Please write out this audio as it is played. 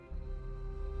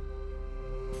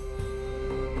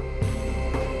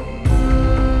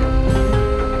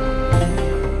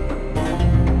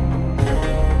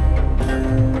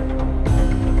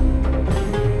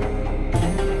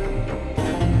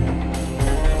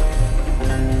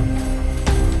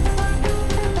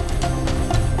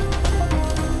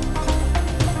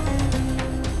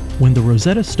When the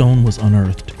Rosetta Stone was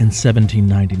unearthed in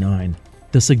 1799,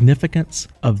 the significance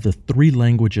of the three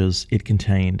languages it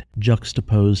contained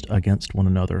juxtaposed against one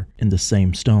another in the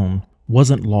same stone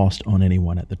wasn't lost on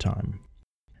anyone at the time.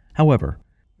 However,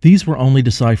 these were only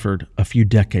deciphered a few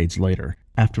decades later,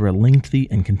 after a lengthy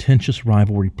and contentious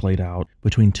rivalry played out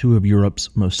between two of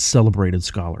Europe's most celebrated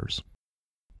scholars.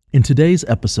 In today's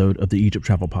episode of the Egypt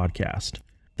Travel Podcast,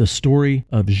 the story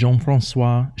of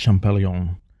Jean-François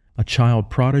Champollion, a child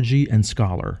prodigy and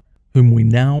scholar whom we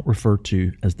now refer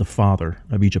to as the father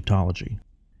of Egyptology.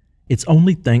 It's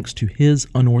only thanks to his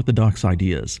unorthodox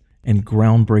ideas and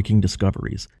groundbreaking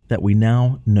discoveries that we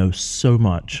now know so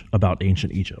much about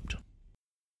ancient Egypt.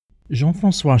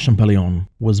 Jean-François Champollion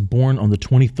was born on the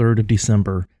 23rd of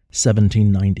December,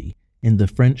 1790, in the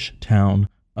French town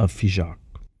of Figeac.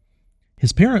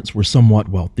 His parents were somewhat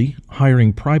wealthy,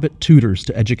 hiring private tutors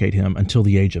to educate him until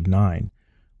the age of 9,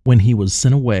 when he was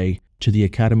sent away to the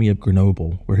Academy of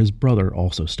Grenoble, where his brother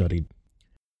also studied.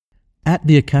 At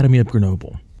the Academy of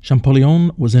Grenoble, Champollion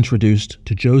was introduced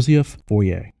to Joseph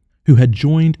Fourier, who had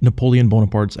joined Napoleon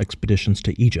Bonaparte's expeditions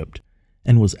to Egypt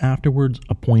and was afterwards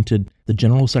appointed the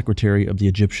General Secretary of the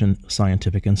Egyptian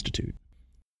Scientific Institute.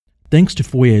 Thanks to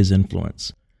Fourier's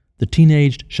influence, the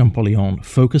teenaged Champollion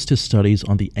focused his studies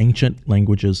on the ancient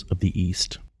languages of the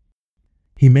East.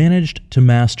 He managed to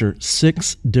master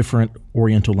 6 different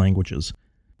Oriental languages,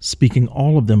 speaking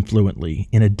all of them fluently,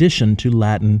 in addition to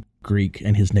Latin, Greek,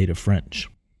 and his native French.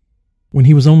 When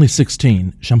he was only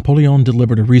 16, Champollion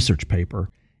delivered a research paper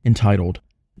entitled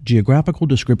Geographical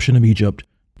Description of Egypt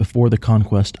Before the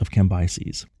Conquest of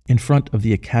Cambyses, in front of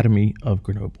the Academy of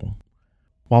Grenoble.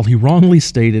 While he wrongly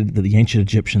stated that the ancient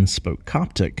Egyptians spoke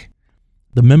Coptic,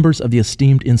 the members of the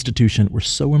esteemed institution were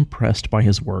so impressed by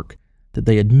his work that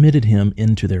they admitted him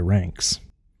into their ranks.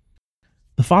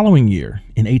 The following year,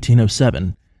 in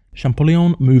 1807,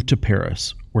 Champollion moved to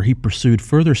Paris, where he pursued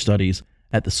further studies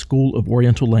at the School of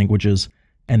Oriental Languages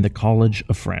and the College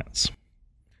of France.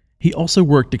 He also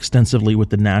worked extensively with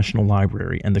the National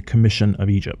Library and the Commission of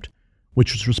Egypt,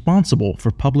 which was responsible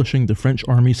for publishing the French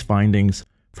Army's findings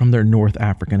from their North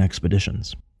African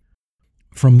expeditions.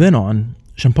 From then on,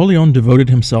 Champollion devoted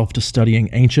himself to studying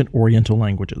ancient Oriental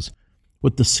languages,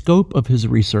 with the scope of his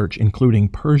research including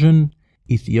Persian,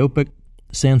 Ethiopic,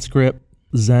 Sanskrit,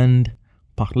 Zend,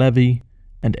 Pahlavi,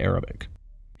 and Arabic.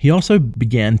 He also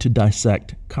began to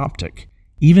dissect Coptic,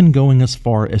 even going as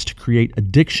far as to create a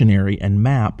dictionary and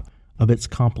map of its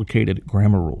complicated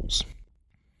grammar rules.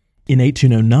 In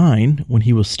 1809, when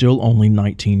he was still only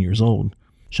 19 years old,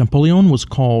 Champollion was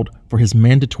called for his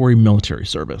mandatory military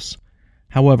service.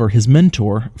 However, his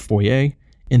mentor, Fourier,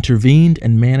 intervened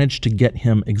and managed to get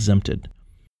him exempted.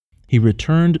 He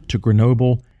returned to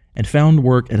Grenoble and found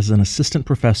work as an assistant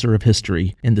professor of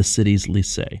history in the city's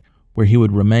lycée, where he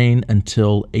would remain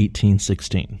until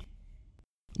 1816.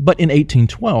 But in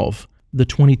 1812, the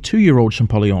 22-year-old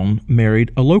Champollion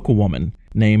married a local woman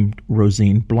named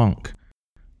Rosine Blanc.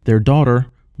 Their daughter,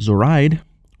 Zoraide,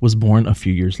 was born a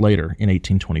few years later in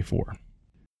 1824.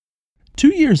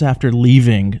 2 years after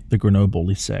leaving the Grenoble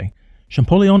lycée,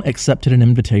 Champollion accepted an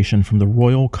invitation from the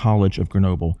Royal College of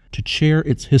Grenoble to chair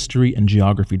its history and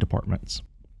geography departments.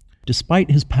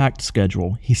 Despite his packed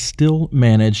schedule, he still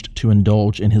managed to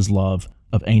indulge in his love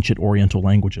of ancient Oriental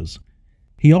languages.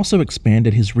 He also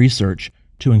expanded his research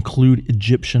to include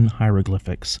Egyptian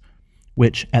hieroglyphics,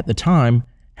 which at the time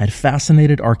had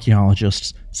fascinated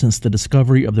archaeologists since the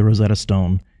discovery of the Rosetta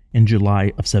Stone in July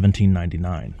of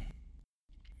 1799.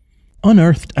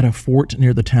 Unearthed at a fort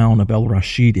near the town of El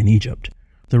Rashid in Egypt,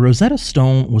 the Rosetta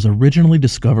Stone was originally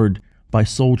discovered by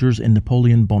soldiers in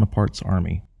Napoleon Bonaparte's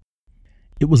army.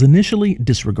 It was initially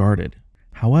disregarded.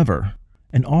 However,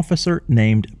 an officer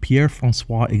named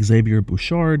Pierre-François Xavier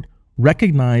Bouchard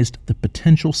recognized the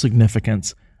potential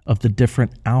significance of the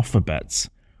different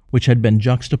alphabets which had been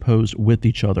juxtaposed with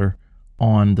each other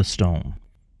on the stone.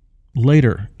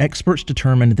 Later, experts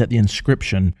determined that the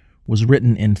inscription was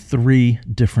written in 3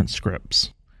 different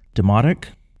scripts: Demotic,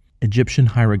 Egyptian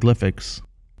hieroglyphics,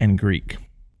 and Greek.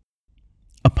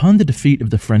 Upon the defeat of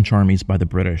the French armies by the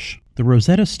British, the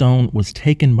Rosetta Stone was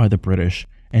taken by the British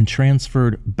and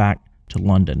transferred back to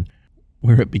London,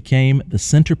 where it became the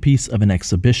centerpiece of an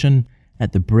exhibition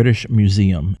at the British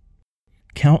Museum.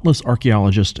 Countless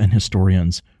archaeologists and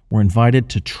historians were invited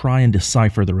to try and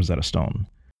decipher the Rosetta Stone.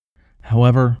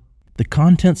 However, the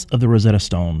contents of the Rosetta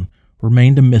Stone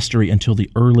remained a mystery until the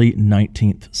early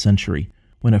 19th century,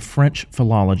 when a French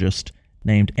philologist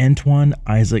named Antoine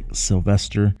Isaac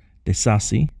Sylvestre de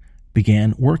Sacy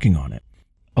began working on it,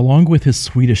 along with his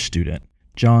Swedish student,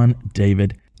 John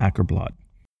David Ackerblad.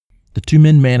 The two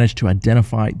men managed to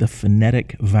identify the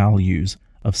phonetic values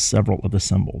of several of the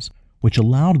symbols, which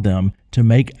allowed them to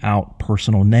make out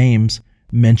personal names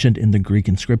mentioned in the Greek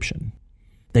inscription.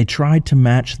 They tried to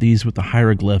match these with the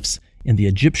hieroglyphs in the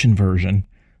Egyptian version,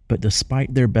 but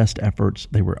despite their best efforts,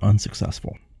 they were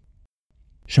unsuccessful.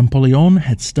 Champollion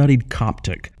had studied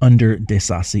Coptic under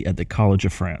Deciphered at the College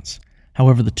of France.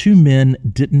 However, the two men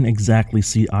didn't exactly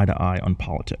see eye to eye on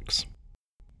politics.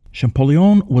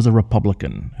 Champollion was a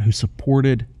Republican who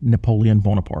supported Napoleon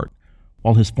Bonaparte,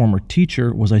 while his former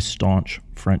teacher was a staunch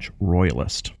French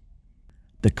royalist.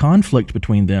 The conflict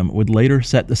between them would later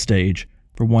set the stage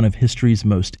for one of history's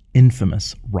most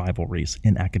infamous rivalries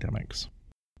in academics.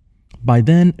 By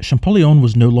then, Champollion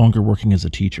was no longer working as a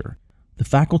teacher. The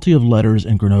Faculty of Letters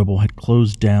in Grenoble had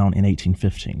closed down in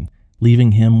 1815,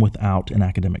 leaving him without an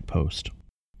academic post.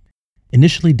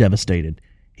 Initially devastated,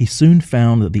 he soon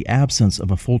found that the absence of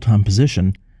a full-time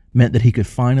position meant that he could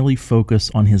finally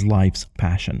focus on his life's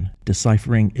passion,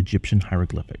 deciphering Egyptian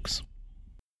hieroglyphics.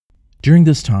 During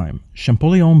this time,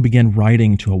 Champollion began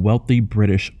writing to a wealthy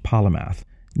British polymath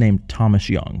named Thomas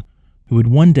Young, who would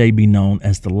one day be known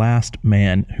as the last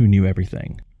man who knew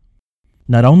everything.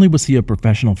 Not only was he a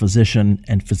professional physician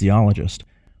and physiologist,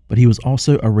 but he was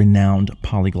also a renowned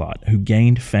polyglot who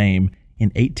gained fame in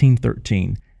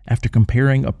 1813 after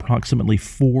comparing approximately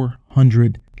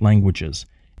 400 languages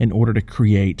in order to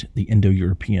create the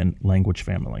Indo-European language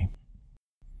family.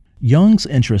 Young's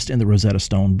interest in the Rosetta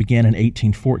Stone began in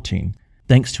 1814,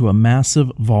 thanks to a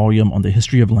massive volume on the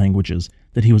history of languages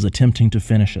that he was attempting to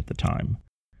finish at the time.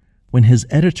 When his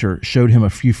editor showed him a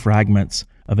few fragments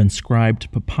of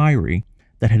inscribed papyri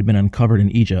that had been uncovered in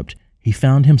Egypt, he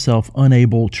found himself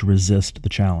unable to resist the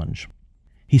challenge.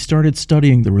 He started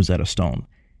studying the Rosetta Stone,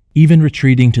 even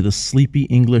retreating to the sleepy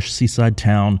English seaside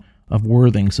town of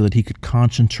Worthing so that he could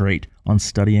concentrate on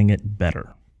studying it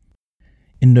better.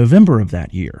 In November of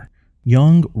that year,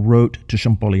 Young wrote to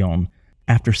Champollion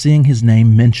after seeing his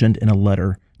name mentioned in a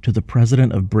letter to the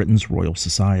President of Britain's Royal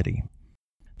Society.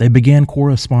 They began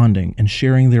corresponding and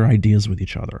sharing their ideas with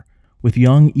each other, with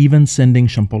Young even sending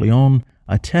Champollion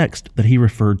a text that he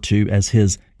referred to as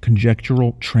his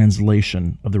conjectural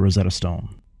translation of the Rosetta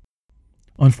Stone.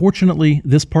 Unfortunately,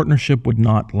 this partnership would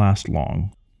not last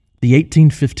long. The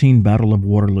 1815 Battle of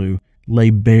Waterloo lay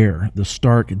bare the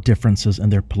stark differences in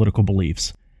their political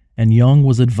beliefs, and Young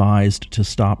was advised to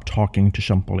stop talking to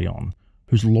Champollion,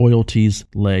 whose loyalties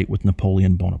lay with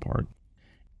Napoleon Bonaparte.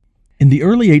 In the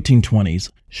early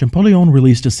 1820s, Champollion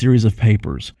released a series of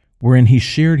papers wherein he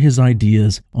shared his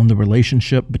ideas on the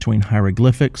relationship between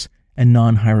hieroglyphics and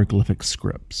non-hieroglyphic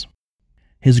scripts.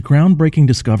 His groundbreaking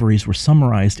discoveries were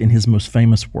summarized in his most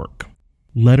famous work,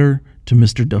 Letter to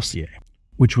Mr. Dossier,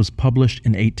 which was published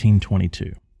in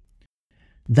 1822.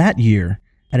 That year,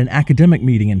 at an academic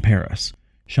meeting in Paris,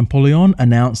 Champollion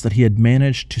announced that he had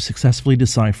managed to successfully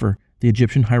decipher the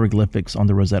Egyptian hieroglyphics on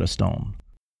the Rosetta Stone.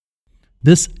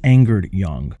 This angered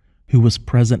Young, who was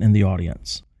present in the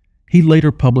audience. He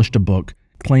later published a book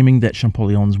claiming that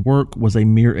Champollion's work was a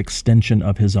mere extension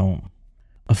of his own.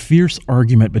 A fierce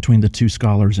argument between the two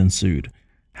scholars ensued.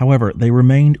 However, they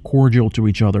remained cordial to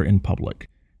each other in public.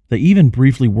 They even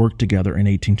briefly worked together in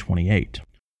 1828.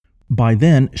 By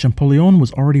then, Champollion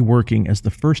was already working as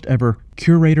the first ever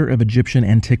curator of Egyptian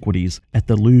antiquities at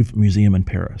the Louvre Museum in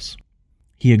Paris.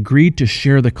 He agreed to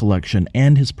share the collection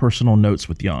and his personal notes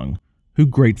with Young, who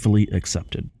gratefully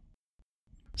accepted.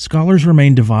 Scholars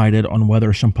remain divided on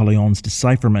whether Champollion's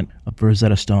decipherment of the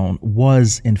Rosetta Stone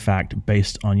was, in fact,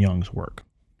 based on Young's work.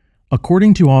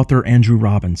 According to author Andrew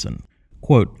Robinson,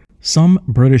 quote, "Some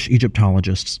British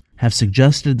Egyptologists have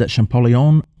suggested that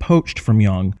Champollion poached from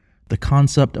Young the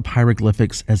concept of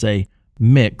hieroglyphics as a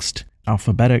mixed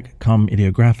alphabetic cum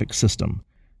ideographic system.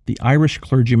 The Irish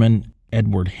clergyman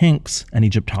Edward Hincks, an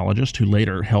Egyptologist who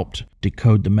later helped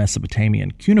decode the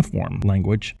Mesopotamian cuneiform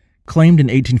language, claimed in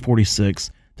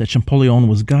 1846 that Champollion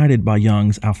was guided by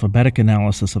Young's alphabetic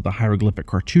analysis of the hieroglyphic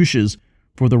cartouches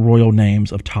for the royal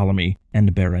names of Ptolemy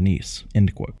and Berenice."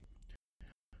 End quote.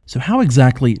 So how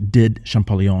exactly did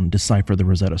Champollion decipher the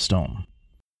Rosetta Stone?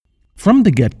 From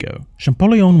the get-go,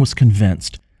 Champollion was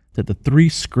convinced that the three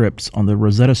scripts on the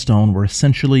Rosetta Stone were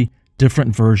essentially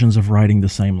different versions of writing the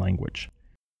same language.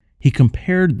 He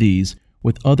compared these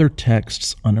with other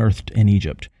texts unearthed in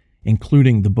Egypt,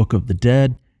 including the Book of the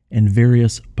Dead and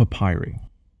various papyri.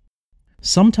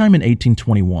 Sometime in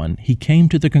 1821, he came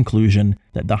to the conclusion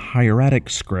that the hieratic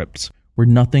scripts were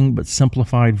nothing but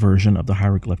simplified version of the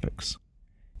hieroglyphics.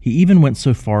 He even went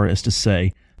so far as to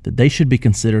say that they should be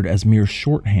considered as mere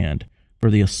shorthand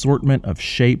for the assortment of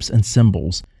shapes and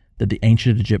symbols that the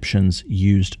ancient Egyptians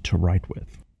used to write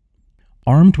with.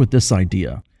 Armed with this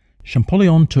idea,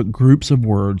 Champollion took groups of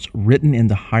words written in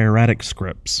the hieratic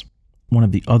scripts, one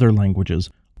of the other languages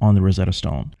on the Rosetta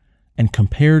Stone, and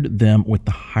compared them with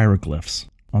the hieroglyphs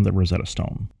on the Rosetta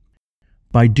Stone.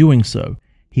 By doing so,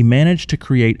 he managed to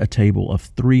create a table of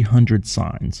 300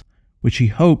 signs, which he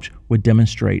hoped would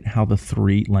demonstrate how the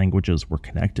three languages were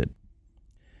connected.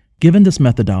 Given this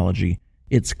methodology,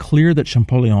 it's clear that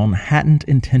Champollion hadn't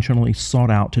intentionally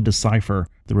sought out to decipher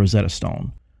the Rosetta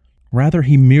Stone. Rather,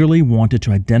 he merely wanted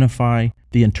to identify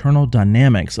the internal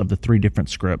dynamics of the three different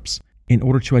scripts in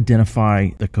order to identify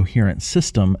the coherent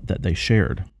system that they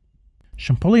shared.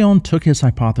 Champollion took his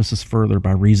hypothesis further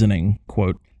by reasoning,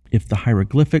 quote, if the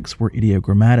hieroglyphics were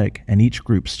ideogrammatic and each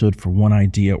group stood for one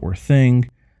idea or thing,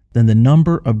 then the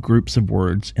number of groups of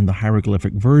words in the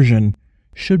hieroglyphic version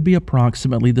should be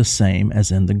approximately the same as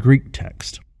in the Greek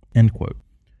text, end quote.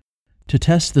 To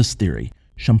test this theory,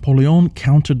 Champollion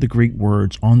counted the Greek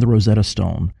words on the Rosetta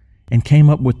Stone and came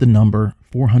up with the number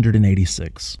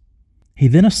 486. He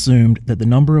then assumed that the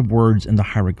number of words in the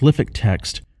hieroglyphic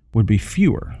text would be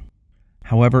fewer.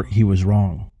 However, he was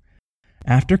wrong.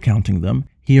 After counting them,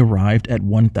 he arrived at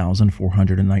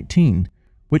 1,419,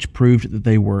 which proved that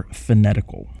they were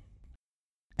phonetical.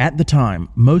 At the time,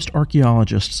 most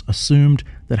archaeologists assumed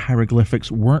that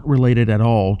hieroglyphics weren't related at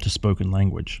all to spoken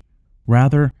language.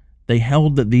 Rather, they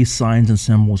held that these signs and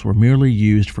symbols were merely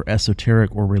used for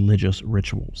esoteric or religious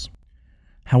rituals.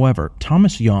 However,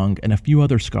 Thomas Young and a few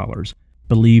other scholars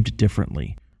believed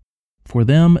differently. For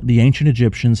them, the ancient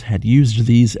Egyptians had used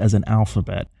these as an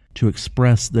alphabet to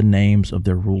express the names of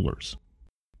their rulers.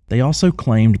 They also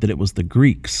claimed that it was the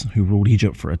Greeks, who ruled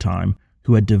Egypt for a time,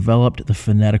 who had developed the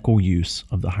phonetical use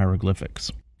of the hieroglyphics.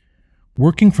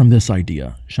 Working from this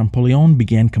idea, Champollion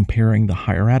began comparing the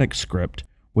hieratic script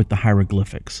with the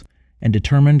hieroglyphics and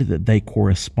determined that they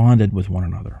corresponded with one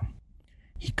another.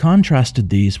 He contrasted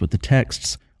these with the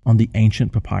texts on the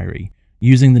ancient papyri,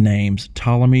 using the names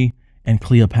Ptolemy and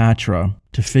Cleopatra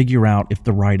to figure out if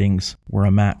the writings were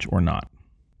a match or not.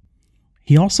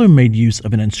 He also made use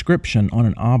of an inscription on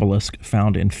an obelisk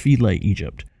found in Philae,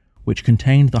 Egypt, which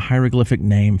contained the hieroglyphic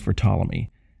name for Ptolemy,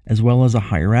 as well as a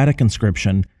hieratic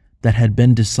inscription that had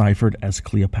been deciphered as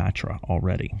Cleopatra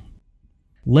already.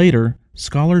 Later,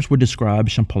 scholars would describe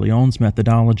Champollion's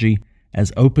methodology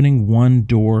as opening one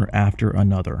door after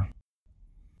another.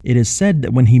 It is said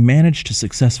that when he managed to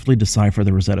successfully decipher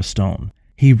the Rosetta Stone,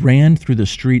 he ran through the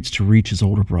streets to reach his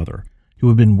older brother, who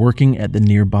had been working at the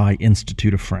nearby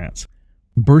Institute of France.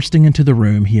 Bursting into the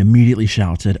room, he immediately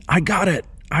shouted, "I got it!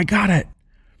 I got it!"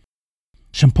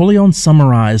 Champollion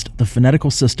summarized the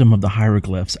phonetical system of the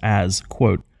hieroglyphs as,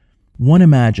 quote, one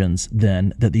imagines,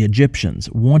 then, that the Egyptians,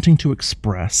 wanting to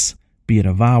express, be it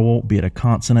a vowel, be it a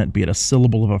consonant, be it a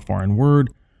syllable of a foreign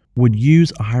word, would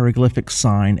use a hieroglyphic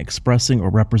sign expressing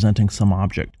or representing some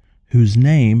object, whose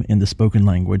name, in the spoken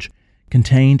language,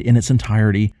 contained in its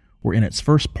entirety or in its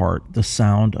first part the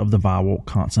sound of the vowel,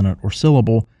 consonant, or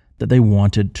syllable that they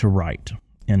wanted to write,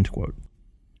 end quote.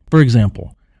 For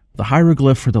example, the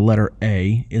hieroglyph for the letter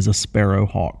A is a sparrow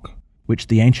hawk, which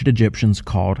the ancient Egyptians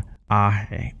called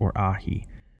Ahe or Ahi.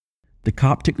 The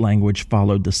Coptic language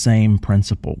followed the same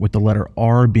principle, with the letter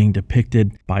R being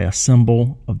depicted by a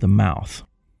symbol of the mouth,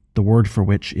 the word for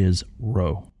which is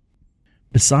Ro.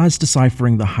 Besides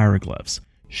deciphering the hieroglyphs,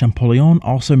 Champollion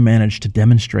also managed to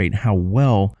demonstrate how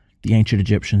well the ancient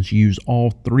Egyptians used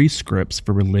all three scripts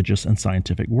for religious and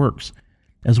scientific works,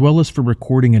 as well as for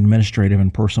recording administrative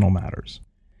and personal matters.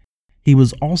 He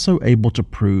was also able to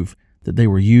prove that they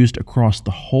were used across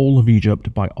the whole of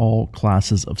Egypt by all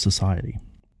classes of society.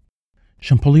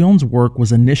 Champollion's work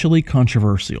was initially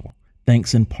controversial,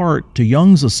 thanks in part to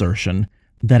Young's assertion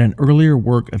that an earlier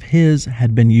work of his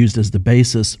had been used as the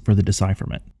basis for the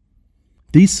decipherment.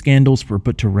 These scandals were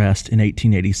put to rest in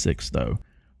 1886, though,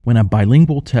 when a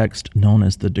bilingual text known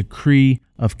as the Decree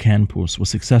of Canpus was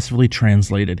successfully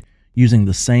translated using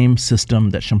the same system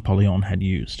that Champollion had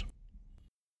used.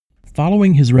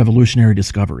 Following his revolutionary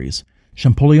discoveries,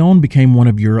 Champollion became one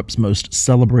of Europe's most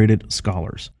celebrated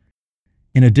scholars.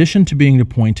 In addition to being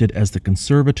appointed as the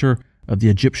conservator of the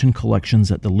Egyptian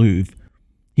collections at the Louvre,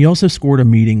 he also scored a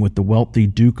meeting with the wealthy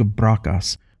Duke of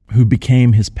Bracas, who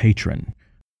became his patron.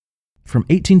 From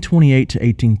 1828 to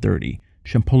 1830,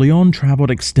 Champollion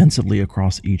traveled extensively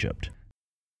across Egypt.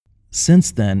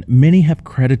 Since then, many have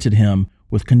credited him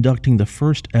with conducting the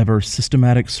first ever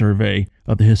systematic survey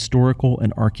of the historical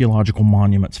and archaeological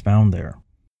monuments found there.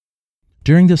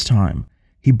 During this time,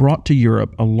 he brought to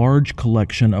Europe a large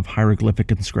collection of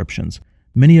hieroglyphic inscriptions,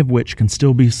 many of which can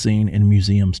still be seen in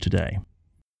museums today.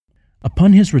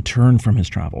 Upon his return from his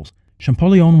travels,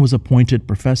 Champollion was appointed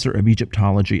professor of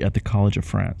Egyptology at the College of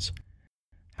France.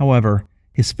 However,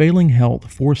 his failing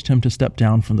health forced him to step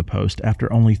down from the post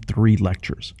after only 3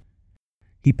 lectures.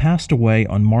 He passed away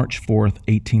on March 4,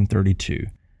 1832,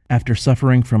 after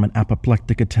suffering from an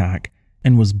apoplectic attack,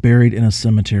 and was buried in a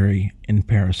cemetery in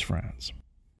Paris, France.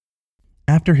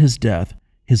 After his death,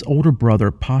 his older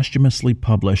brother posthumously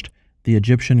published the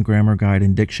Egyptian Grammar Guide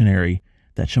and Dictionary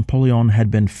that Champollion had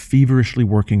been feverishly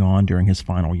working on during his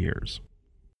final years.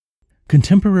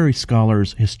 Contemporary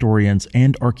scholars, historians,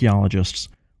 and archaeologists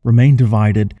remain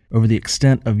divided over the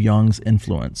extent of Young's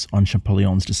influence on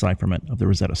Champollion's decipherment of the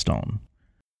Rosetta Stone.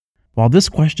 While this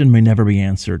question may never be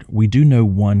answered, we do know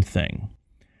one thing.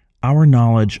 Our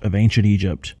knowledge of ancient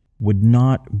Egypt would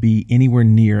not be anywhere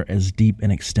near as deep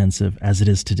and extensive as it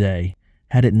is today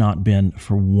had it not been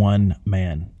for one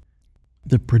man,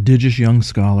 the prodigious young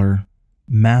scholar,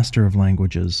 master of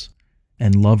languages,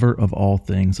 and lover of all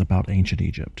things about ancient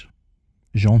Egypt,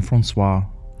 Jean-François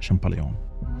Champollion.